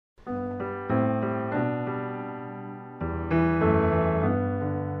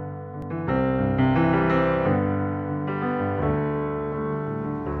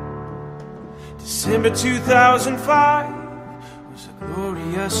September 2005 was a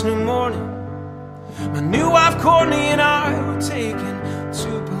glorious new morning. My new wife Courtney and I were taken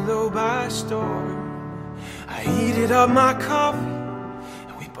Tupelo by storm. I heated up my coffee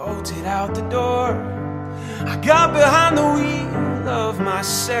and we bolted out the door. I got behind the wheel of my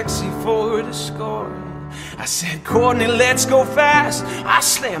sexy Ford Escort. I said, Courtney, let's go fast. I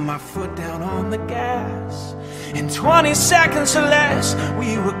slammed my foot down on the gas. In 20 seconds or less,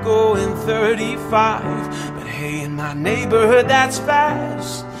 we were going 35. But hey, in my neighborhood, that's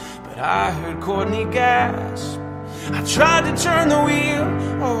fast. But I heard Courtney gasp. I tried to turn the wheel,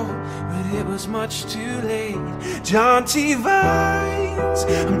 oh, but it was much too late. John T. Vines,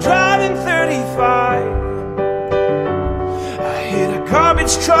 I'm driving 35. I hit a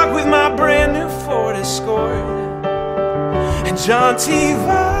garbage truck with my brand new Ford Escort. And John T.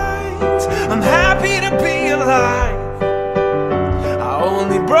 Vines, I'm happy to be alive. I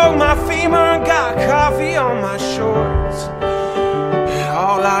only broke my femur and got coffee on my shorts. And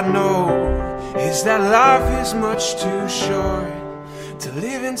all I know is that life is much too short to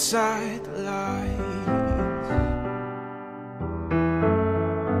live inside the light.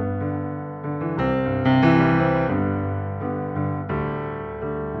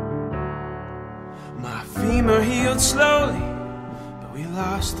 My femur healed slowly, but we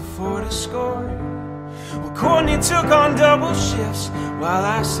lost the Ford Escort. Well, Courtney took on double shifts while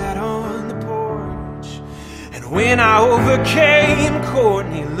I sat on the porch. And when I overcame,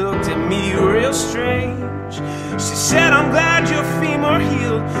 Courtney looked at me real strange. She said, I'm glad your femur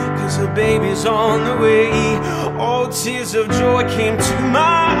healed, 'cause the baby's on the way. All tears of joy came to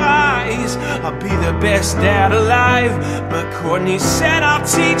my eyes. I'll be the best dad alive. But Courtney said, I'll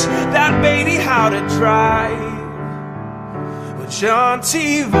teach that baby how to drive. Well, John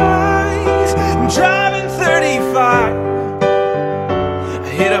T. Vines, I'm driving 35. I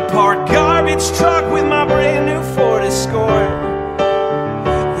hit a parked garbage truck with my brand new Ford Escort.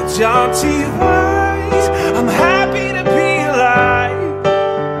 Well, John T. Vines, I'm happy to be alive.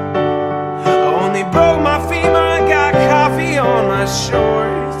 I only broke my femur and got coffee on my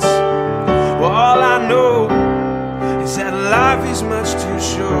shorts. Well, all I know is that life is much too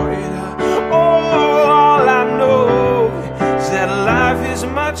short. Oh, all I know is that life is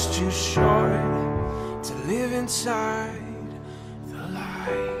much too short to live inside